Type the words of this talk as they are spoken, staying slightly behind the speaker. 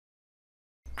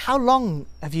How long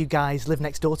have you guys lived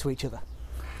next door to each other?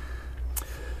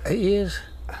 8 years.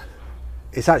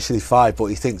 It's actually 5, but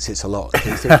he thinks it's a lot. He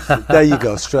thinks, there you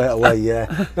go, straight away,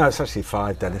 yeah. No, it's actually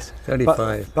 5, Dennis. It's only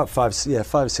 5. About 5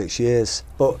 or 6 years.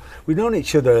 But we've known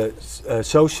each other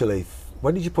socially.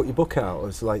 When did you put your book out? It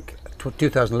was like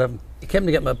 2011. He came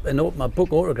to get my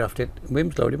book autographed at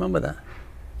Winslow. Do you remember that?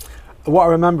 What I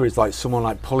remember is like someone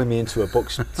like pulling me into a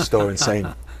bookstore and saying,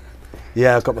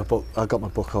 "Yeah, I got my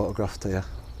book autographed here."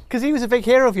 Because he was a big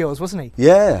hero of yours, wasn't he?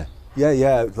 Yeah.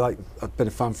 Like I've been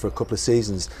a fan for a couple of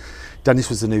seasons. Dennis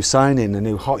was the new signing, the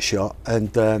new hotshot,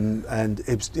 and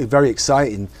it was very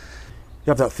exciting. You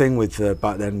have that thing with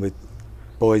back then with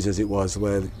boys, as it was,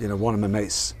 where one of my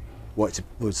mates was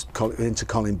into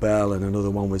Colin Bell, and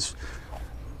another one was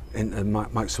into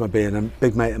Mike Summerby, and a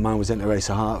big mate of mine was into Race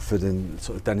of Hartford, and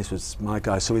sort of Dennis was my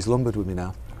guy, so he's lumbered with me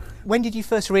now. When did you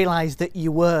first realise that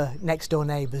you were next door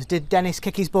neighbours? Did Dennis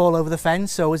kick his ball over the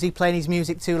fence, or was he playing his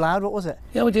music too loud? What was it?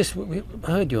 Yeah, we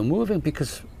heard you were moving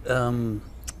because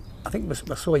I think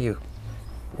I saw you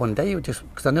one day.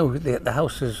 Because I know the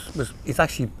house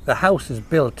the house is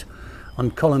built on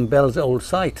Colin Bell's old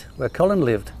site where Colin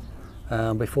lived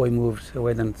before he moved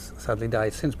away, then sadly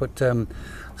died since. But so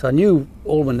I knew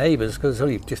all my neighbours because it's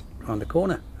only just around the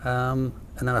corner. And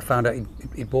then I found out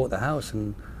he bought the house,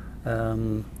 and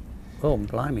oh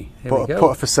blimey, here we go.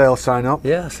 Put a for sale sign up.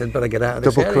 Yeah, I said better get out of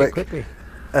this area quickly.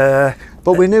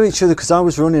 But we knew each other because I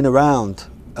was running around.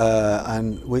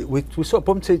 And we sort of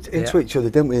bumped into each other,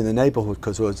 didn't we, in the neighbourhood,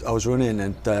 because I was running,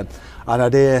 and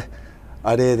I'd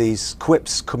hear these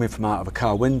quips coming from out of a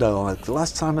car window. Like, the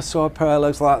last time I saw a pair of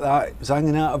legs like that, it was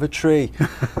hanging out of a tree.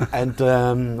 And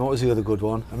what was the other good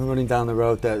one? I'm running down the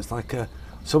road there. It's like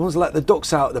someone's let the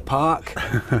ducks out of the park.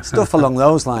 Stuff along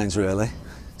those lines, really.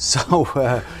 So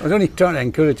I was only trying to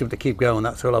encourage him to keep going.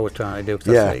 That's all I was trying to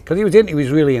do. Yeah. Because he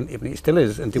was really, he still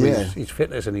is, into his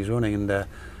fitness and his running, and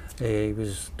he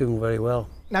was doing very well.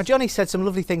 Now, Johnny said some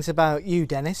lovely things about you,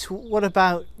 Dennis. What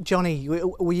about Johnny?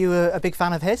 Were you a big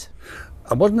fan of his?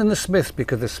 I wasn't in the Smiths,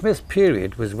 because the Smiths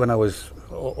period was when I was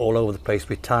all over the place,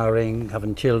 retiring,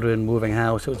 having children, moving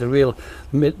house. It was a real,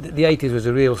 the 80s was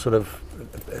a real sort of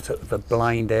a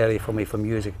blind area for me for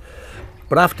music.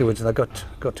 But afterwards, I got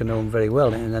to know him very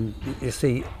well, and then you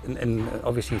see, and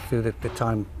obviously through the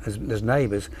time as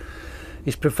neighbours,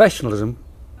 his professionalism,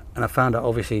 and I found out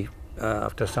obviously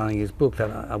after signing his book that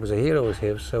I was a hero of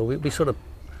his, so we sort of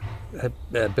had,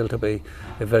 built up a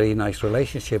very nice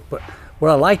relationship. But what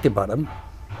I liked about him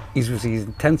was his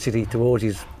intensity towards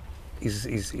his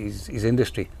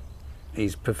industry,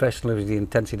 his professionalism, the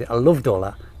intensity. I loved all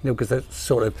that, because that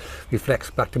sort of reflects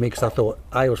back to me, because I thought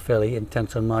I was fairly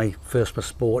intense on my first my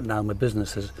sport, now my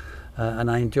businesses,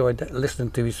 and I enjoyed listening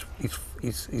to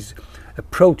his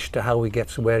approach to how he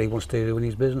gets where he wants to do in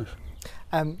his business.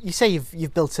 You say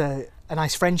you've built a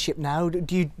nice friendship now.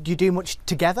 Do you do much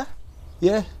together?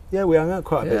 Yeah, we hung out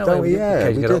quite a bit, don't we? Yeah,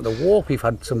 we get out the walk. We've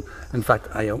had some. In fact,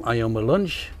 I owe him a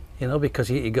lunch, because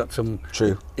he got some.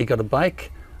 True. He got a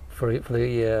bike for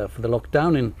the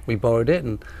lockdown, and we borrowed it,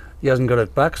 and he hasn't got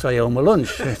it back, so I owe him a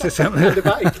lunch. I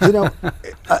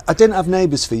didn't have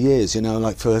neighbours for years,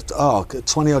 like for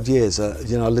 20 odd years. I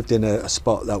lived in a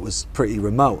spot that was pretty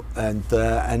remote, and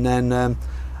then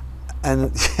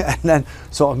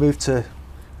sort of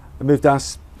moved down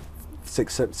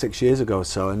six years ago or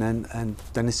so, and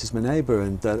Dennis is my neighbour,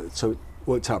 and so it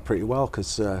worked out pretty well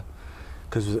because I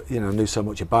knew so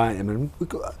much about him, and we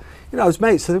got, as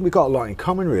mates, I think we got a lot in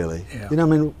common, really. Yeah.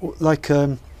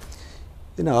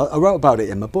 I wrote about it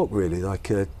in my book, really,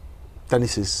 like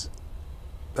Dennis's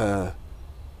the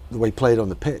way he played on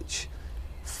the pitch,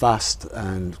 fast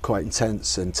and quite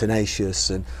intense and tenacious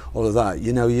and all of that.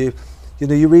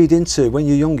 You read into, when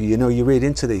you're younger, you read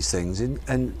into these things,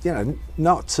 and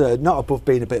not above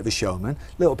being a bit of a showman,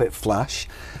 a little bit flash,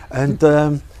 and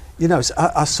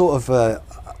I sort of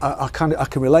I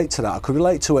can relate to that. I could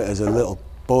relate to it as a little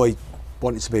boy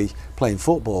wanting to be playing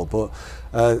football, but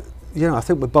I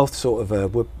think we're both sort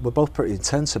of we're both pretty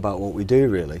intense about what we do,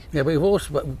 really. Yeah, but we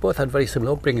both had very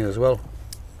similar upbringing as well,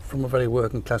 from a very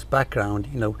working class background,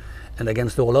 and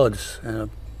against all odds.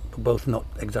 We're both not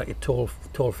exactly tall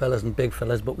fellas and big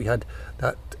fellas, but we had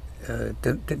that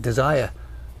desire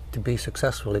to be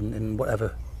successful in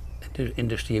whatever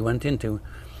industry you went into,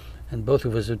 and both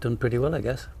of us have done pretty well, I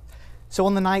guess. So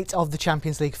on the night of the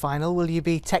Champions League final, will you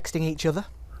be texting each other?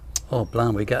 Oh,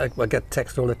 blimey, I get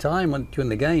text all the time during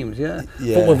the games, yeah.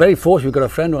 But we're very fortunate. We've got a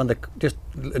friend around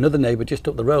another neighbour just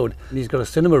up the road, and he's got a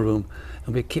cinema room,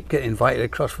 and we keep getting invited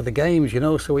across for the games,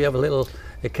 so we have a little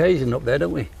occasion up there,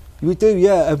 don't we? We do,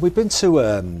 yeah. We've been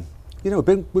to you know,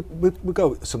 we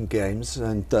go to some games,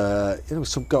 and you know,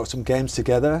 got some games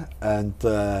together, and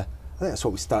I think that's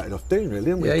what we started off doing, really.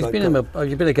 Yeah,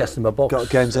 you've been a guest in my box. Got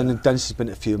games, and Dennis has been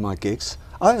at a few of my gigs.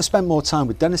 I think I spent more time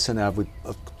with Dennis than I have with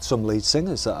some lead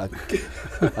singers that I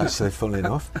actually, funnily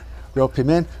enough, rope him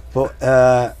in. But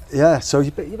yeah, so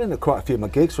you've been at quite a few of my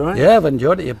gigs, right? Yeah, I've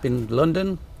enjoyed it. You've been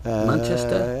London,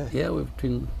 Manchester. Yeah, we've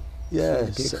been.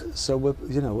 Yeah, so we're,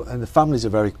 you know, and the families are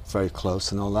very, very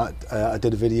close and all that. I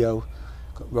did a video,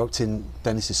 roped in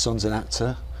Dennis's son's an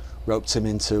actor, roped him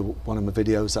into one of my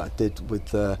videos that I did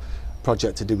with a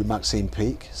project to do with Maxine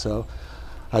Peake. So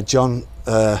I had John.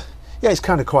 Yeah, it's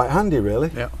kind of quite handy, really.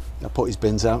 Yeah. I put his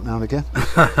bins out now and again.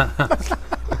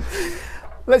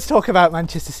 Let's talk about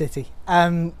Manchester City.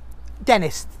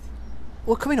 Dennis,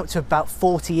 we're coming up to about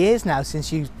 40 years now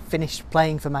since you finished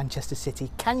playing for Manchester City.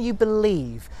 Can you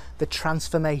believe the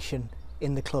transformation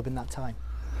in the club in that time?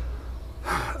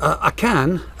 I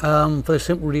can, for the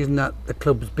simple reason that the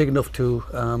club is big enough to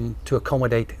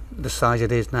accommodate the size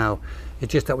it is now.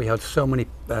 It's just that we had so many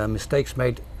mistakes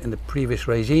made in the previous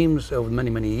regimes over many,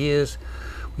 many years.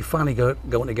 We finally got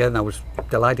going together, and I was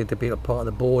delighted to be a part of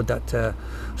the board that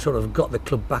sort of got the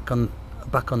club back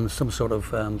on some sort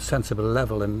of sensible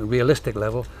level and realistic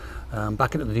level,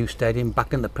 back into the new stadium,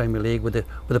 back in the Premier League with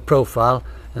a profile,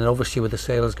 and obviously with the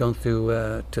sales going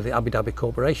through to the Abu Dhabi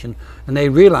Corporation, and they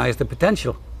realised the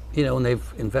potential, you know, and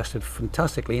they've invested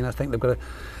fantastically, and I think they've got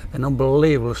an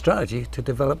unbelievable strategy to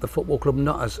develop the football club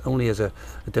not only as a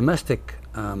domestic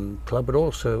club but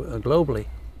also globally.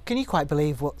 Can you quite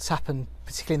believe what's happened,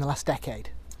 particularly in the last decade?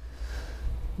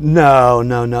 No.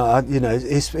 You know,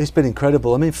 it's been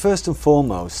incredible. I mean, first and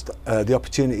foremost, the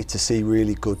opportunity to see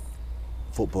really good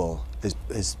football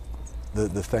is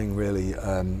the thing, really,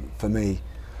 for me.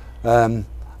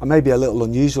 I may be a little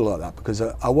unusual like that because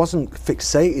I wasn't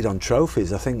fixated on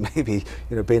trophies. I think maybe,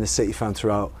 you know, being a City fan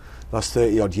throughout the last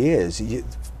 30 odd years,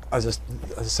 as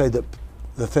I say, that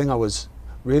the thing I was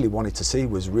really wanted to see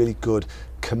was really good,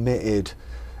 committed,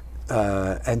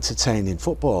 entertaining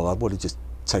football. I would have just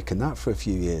taken that for a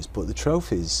few years, but the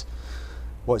trophies,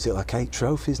 what is it, like 8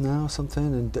 trophies now or something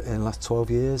in the last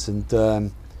 12 years, and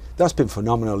that's been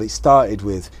phenomenal. It started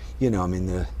with, you know, I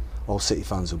mean, all City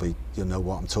fans you'll know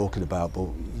what I'm talking about, but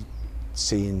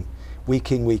seeing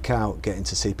week in, week out, getting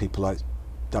to see people like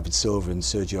David Silva and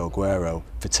Sergio Aguero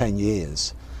for 10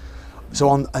 years. So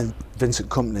and Vincent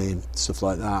Kompany and stuff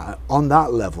like that, on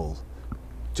that level,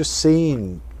 just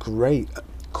seeing great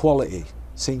quality,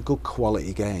 seeing good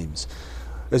quality games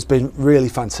has been really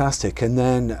fantastic. And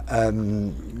then,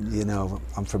 you know,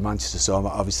 I'm from Manchester, so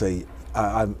obviously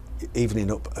I'm evening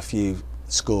up a few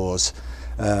scores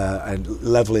and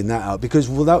levelling that out, because,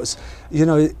 well, that was, you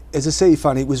know, as a City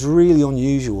fan, it was really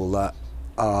unusual that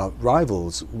our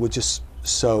rivals were just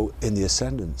so in the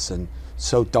ascendance and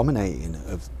so dominating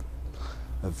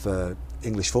of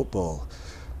English football.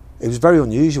 It was very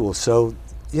unusual. So,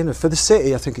 you know, for the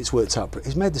City, I think it's worked out.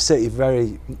 It's made the City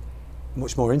very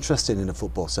much more interesting in a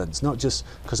football sense, not just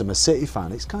because I'm a City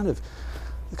fan. It's kind of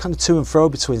to and fro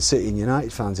between City and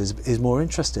United fans is more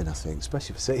interesting, I think,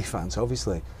 especially for City fans,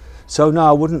 obviously. So no,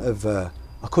 I wouldn't have,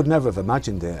 I could never have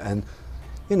imagined it. And,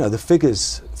 you know, the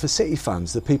figures for City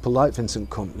fans, the people like Vincent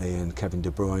Kompany and Kevin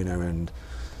De Bruyne and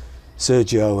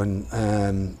Sergio,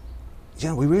 and you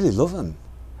know, we really love them,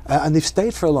 and they've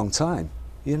stayed for a long time.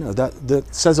 You know, that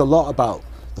says a lot about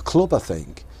the club, I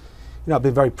think. You know, I've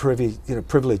been very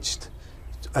privileged,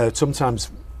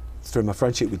 sometimes through my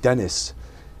friendship with Dennis,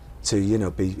 to, you know,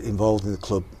 be involved in the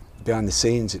club behind the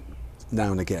scenes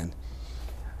now and again.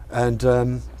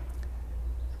 And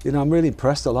you know, I'm really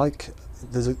impressed.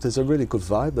 There's a really good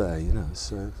vibe there, you know.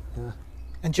 So yeah.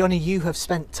 And Johnny, you have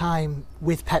spent time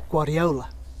with Pep Guardiola.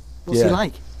 What's he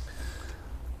like?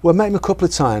 Well, I met him a couple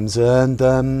of times,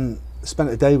 and spent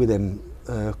a day with him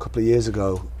a couple of years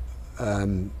ago.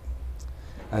 And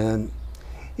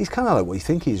he's kind of like what you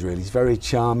think he is, really. He's very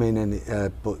charming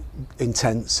and but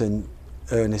intense and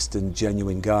earnest and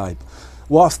genuine guy.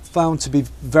 What I found to be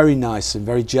very nice and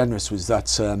very generous was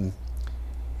that,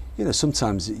 you know,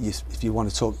 sometimes if you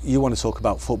want to talk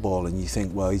about football and you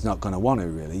think, well, he's not going to want to,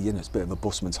 really. You know, it's a bit of a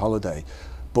busman's holiday.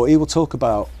 But he will talk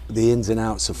about the ins and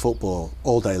outs of football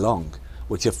all day long,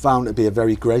 which I found to be a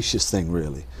very gracious thing,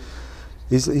 really.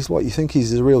 He's what you think.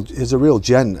 He's a real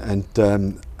gent,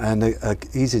 and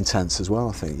he's intense as well,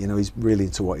 I think. You know, he's really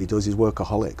into what he does. He's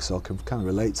workaholic, so I can kind of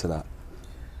relate to that.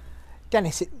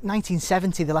 Dennis,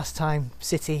 1970, the last time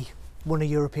City won a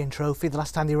European trophy, the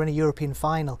last time they were in a European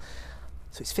final.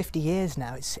 So it's 50 years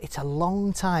now. It's a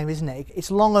long time, isn't it? It's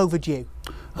long overdue.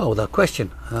 Oh, without question.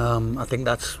 I think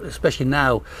that's, especially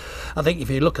now, I think if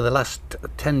you look at the last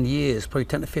 10 years, probably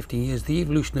 10 to 15 years, the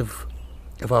evolution of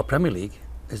our Premier League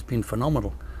has been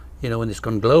phenomenal, you know, and it's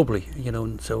gone globally, you know,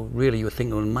 and so really you were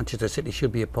thinking, well, Manchester City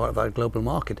should be a part of our global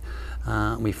market.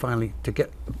 And we finally, to get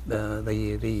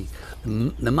the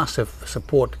massive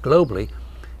support globally,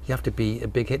 you have to be a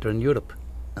big hitter in Europe.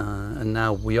 And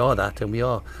now we are that, and we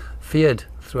are feared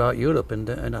throughout Europe,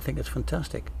 and I think it's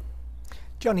fantastic.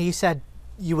 Johnny, you said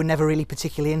you were never really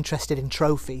particularly interested in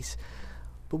trophies,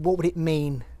 but what would it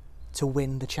mean to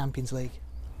win the Champions League?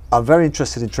 I'm very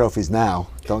interested in trophies now,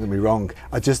 don't get me wrong.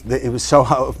 It was so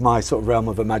out of my sort of realm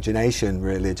of imagination,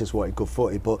 really. I just wanted good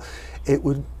footy, but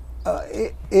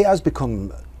it has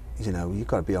become, you know, you've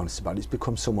got to be honest about it, it's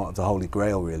become somewhat of the holy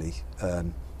grail, really.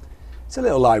 It's a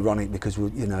little ironic because,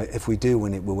 you know, if we do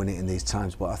win it, we'll win it in these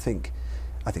times, but I think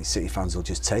City fans will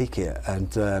just take it.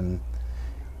 And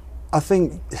I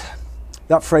think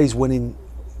that phrase, winning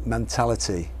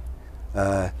mentality,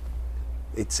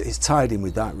 it's tied in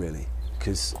with that, really.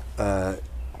 Because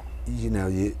you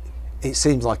know, it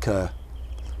seems like a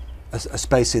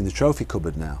space in the trophy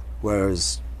cupboard now,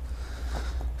 whereas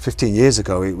 15 years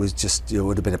ago it was just, it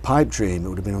would have been a pipe dream, it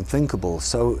would have been unthinkable.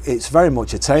 So it's very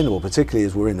much attainable, particularly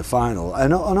as we're in the final,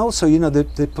 and also, you know,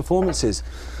 the performances.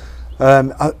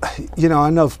 You know,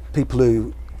 I know people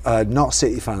who are not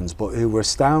City fans but who were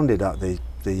astounded at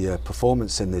the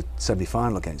performance in the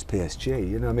semi-final against PSG.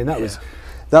 You know, I mean, that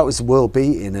was world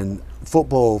beating, and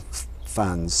football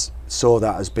fans saw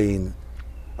that as being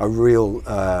a real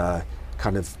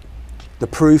kind of the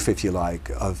proof, if you like,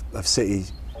 of City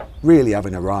really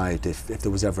having arrived, if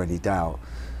there was ever any doubt.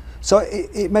 So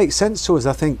it makes sense to us.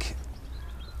 I think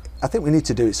we need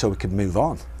to do it so we can move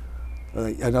on.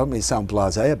 I don't mean to sound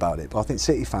blasé about it, but I think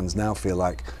City fans now feel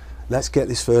like, let's get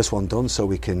this first one done so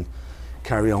we can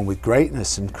carry on with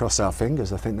greatness and cross our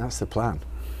fingers. I think that's the plan.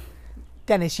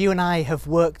 Dennis, you and I have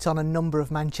worked on a number of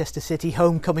Manchester City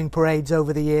homecoming parades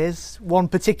over the years, one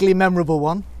particularly memorable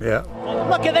one. Yeah.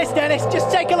 Look at this, Dennis, just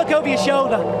take a look over your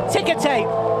shoulder. Ticker tape.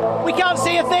 We can't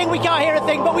see a thing, we can't hear a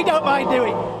thing, but we don't mind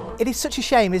doing. It is such a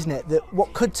shame, isn't it, that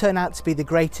what could turn out to be the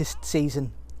greatest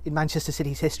season in Manchester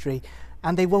City's history,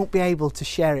 and they won't be able to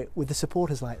share it with the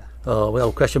supporters like that. Oh,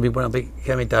 well, question, when I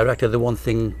became a director, the one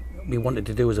thing we wanted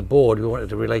to do as a board, we wanted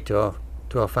to relate to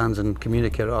our fans and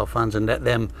communicate with our fans and let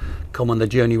them come on the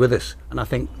journey with us. And I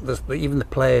think even the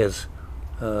players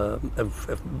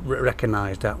have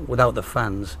recognised that without the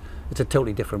fans, it's a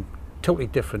totally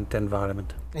different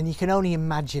environment. And you can only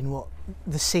imagine what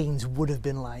the scenes would have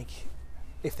been like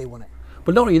if they won it.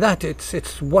 But not only that,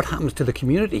 it's what happens to the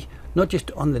community, not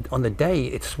just on the day.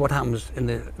 It's what happens in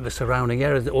the surrounding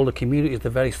areas, all the communities,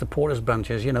 the various supporters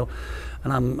branches, you know.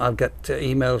 And I've got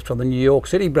emails from the New York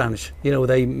City branch. You know,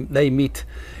 they meet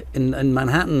in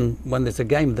Manhattan when there's a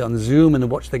game. They're on Zoom and they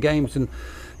watch the games, and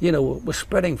you know, we're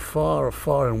spreading far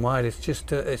and wide. It's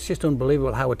just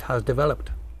unbelievable how it has developed.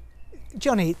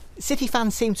 Johnny, City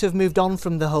fans seem to have moved on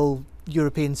from the whole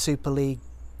European Super League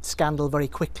scandal very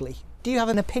quickly. Do you have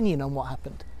an opinion on what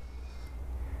happened?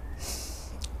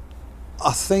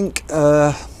 I think,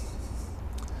 yeah,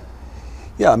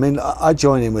 I mean, I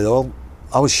join in with all.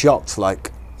 I was shocked,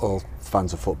 like all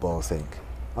fans of football, I think.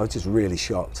 I was just really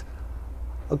shocked.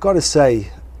 I've got to say,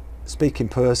 speaking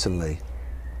personally,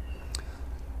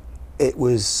 it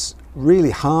was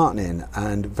really heartening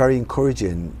and very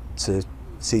encouraging to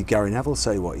see Gary Neville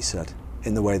say what he said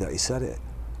in the way that he said it.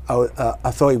 I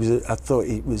thought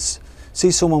he was. See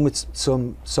someone with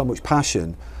so much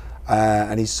passion,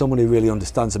 and he's someone who really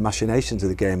understands the machinations of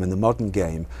the game and the modern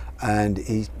game, and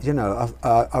he, you know,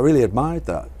 I really admired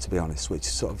that, to be honest, which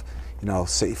sort of, you know,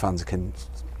 City fans can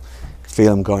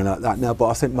feel him going like that now, but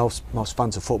I think most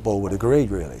fans of football would agree,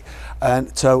 really.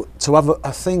 And to have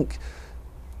I think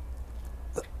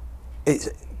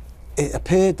it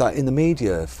appeared that in the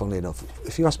media, funnily enough,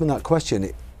 if you ask me that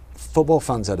question, football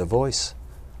fans had a voice,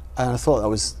 and I thought that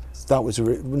was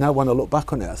now when I look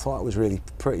back on it, I thought it was really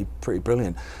pretty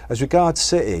brilliant. As regards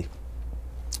City,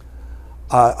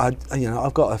 I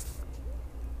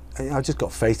just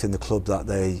got faith in the club that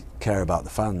they care about the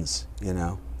fans, you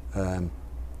know,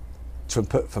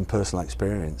 from personal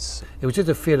experience. It was just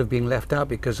a fear of being left out,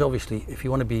 because obviously if you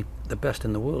want to be the best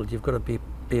in the world, you've got to be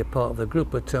a part of the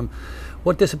group. But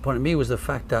what disappointed me was the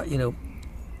fact that, you know,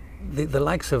 the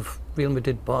likes of Real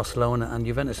Madrid, Barcelona and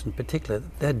Juventus in particular,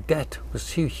 their debt was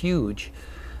too huge.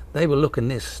 They were looking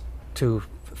this to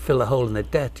fill a hole in their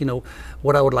debt. You know,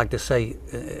 what I would like to say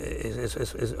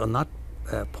is on that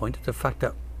point, the fact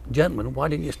that, gentlemen, why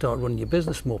didn't you start running your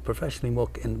business more professionally,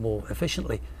 more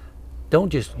efficiently? don't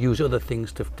just use other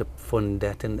things to fund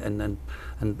debt and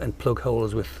plug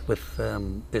holes with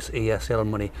this ESL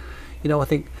money. You know, I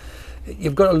think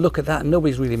you've got to look at that.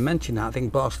 Nobody's really mentioned that. I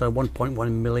think Barcelona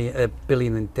 1.1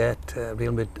 billion in debt,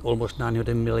 Real Madrid almost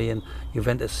 900 million,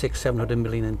 Juventus 600-700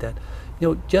 million in debt. You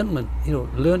know, gentlemen, you know,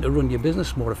 learn to run your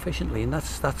business more efficiently, and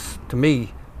that's to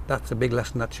me, that's a big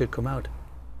lesson that should come out.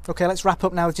 Okay, let's wrap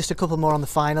up now with just a couple more on the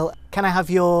final. Can I have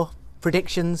your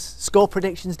predictions, score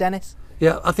predictions, Dennis?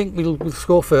 Yeah, I think we'll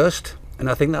score first, and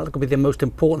I think that'll be the most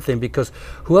important thing, because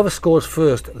whoever scores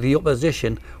first, the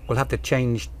opposition will have to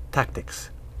change tactics,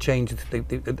 change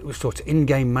the sort of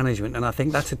in-game management, and I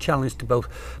think that's a challenge to both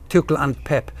Tuchel and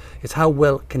Pep. Is how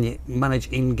well can you manage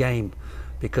in-game,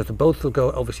 because both will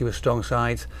go obviously with strong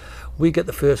sides. We get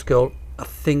the first goal. I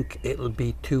think it'll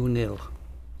be 2-0.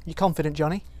 You confident,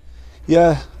 Johnny?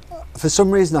 Yeah, for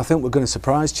some reason I think we're going to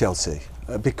surprise Chelsea,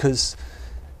 because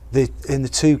in the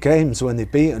two games when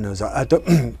they've beaten us, I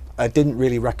didn't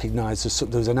really recognise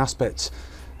there was an aspect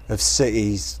of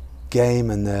City's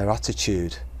game and their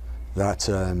attitude that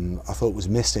I thought was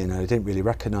missing, and I didn't really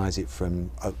recognise it from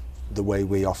the way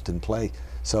we often play.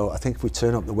 So I think if we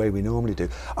turn up the way we normally do,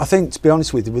 I think, to be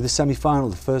honest with you, with the semi-final,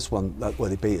 the first one where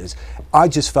they beat us, I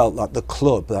just felt like the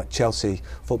club, that Chelsea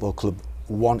Football Club,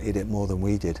 wanted it more than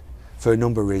we did, for a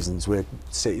number of reasons.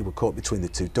 City were caught between the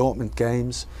two Dortmund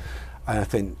games, and I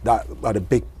think that had a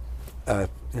big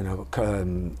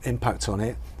impact on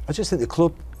it. I just think the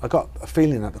club, I got a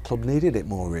feeling that the club needed it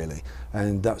more, really,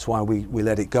 and that's why we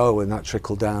let it go, and that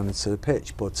trickled down into the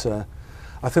pitch. But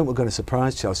I think we're going to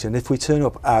surprise Chelsea, and if we turn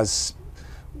up as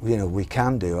we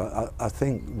can do, I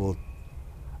think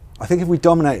if we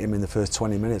dominate him in the first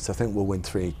 20 minutes, I think we'll win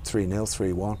 3-0,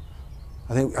 3-1.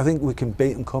 I think we can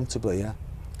beat them comfortably, yeah.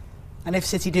 And if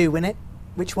City do win it,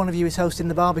 which one of you is hosting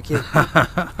the barbecue?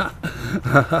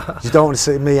 You don't want to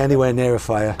see me anywhere near a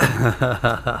fire.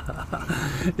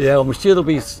 Yeah, I'm sure there'll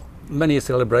be many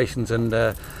celebrations,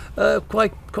 and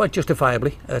quite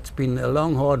justifiably. It's been a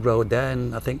long, hard road there,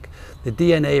 and I think the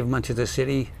DNA of Manchester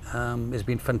City has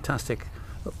been fantastic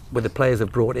with the players they've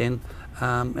brought in,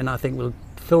 and I think we'll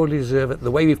thoroughly deserve it.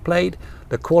 The way we've played,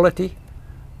 the quality,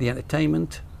 the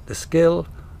entertainment, the skill,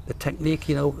 the technique,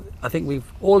 I think we've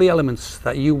all the elements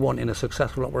that you want in a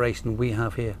successful operation we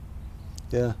have here.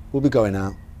 Yeah, we'll be going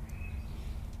out.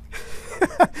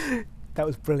 That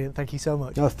was brilliant, thank you so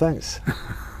much. No, thanks.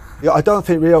 Yeah, I don't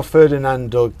think Rio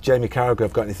Ferdinand or Jamie Carragher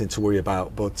have got anything to worry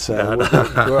about, but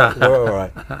we're all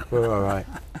right. We're all right.